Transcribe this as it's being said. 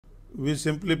we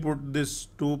simply put this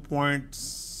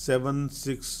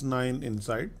 2.769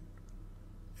 inside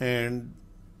and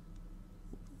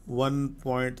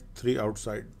 1.3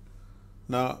 outside.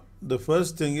 Now the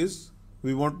first thing is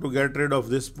we want to get rid of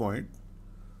this point,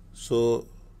 so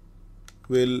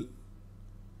we'll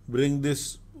bring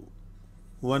this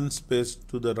one space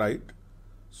to the right.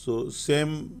 So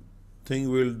same thing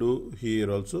we'll do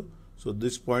here also. So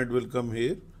this point will come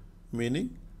here,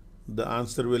 meaning the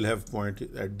answer will have point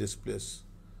at this place,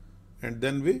 and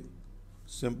then we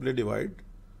simply divide.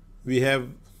 We have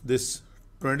this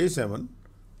 27,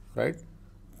 right?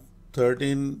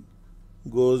 13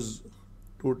 goes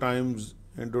 2 times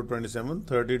into 27.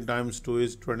 13 times 2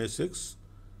 is 26.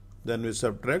 Then we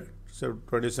subtract. So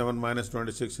 27 minus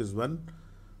 26 is 1.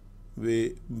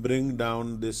 We bring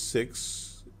down this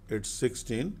 6. It's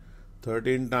 16.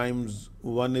 13 times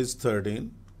 1 is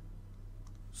 13.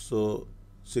 So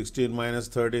 16 minus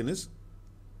 13 is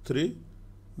 3.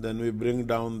 Then we bring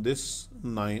down this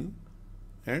 9.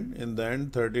 And in the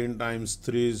end, 13 times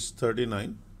 3 is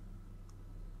 39.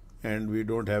 And we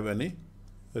don't have any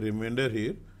remainder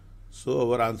here.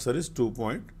 So our answer is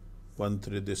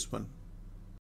 2.13, this one.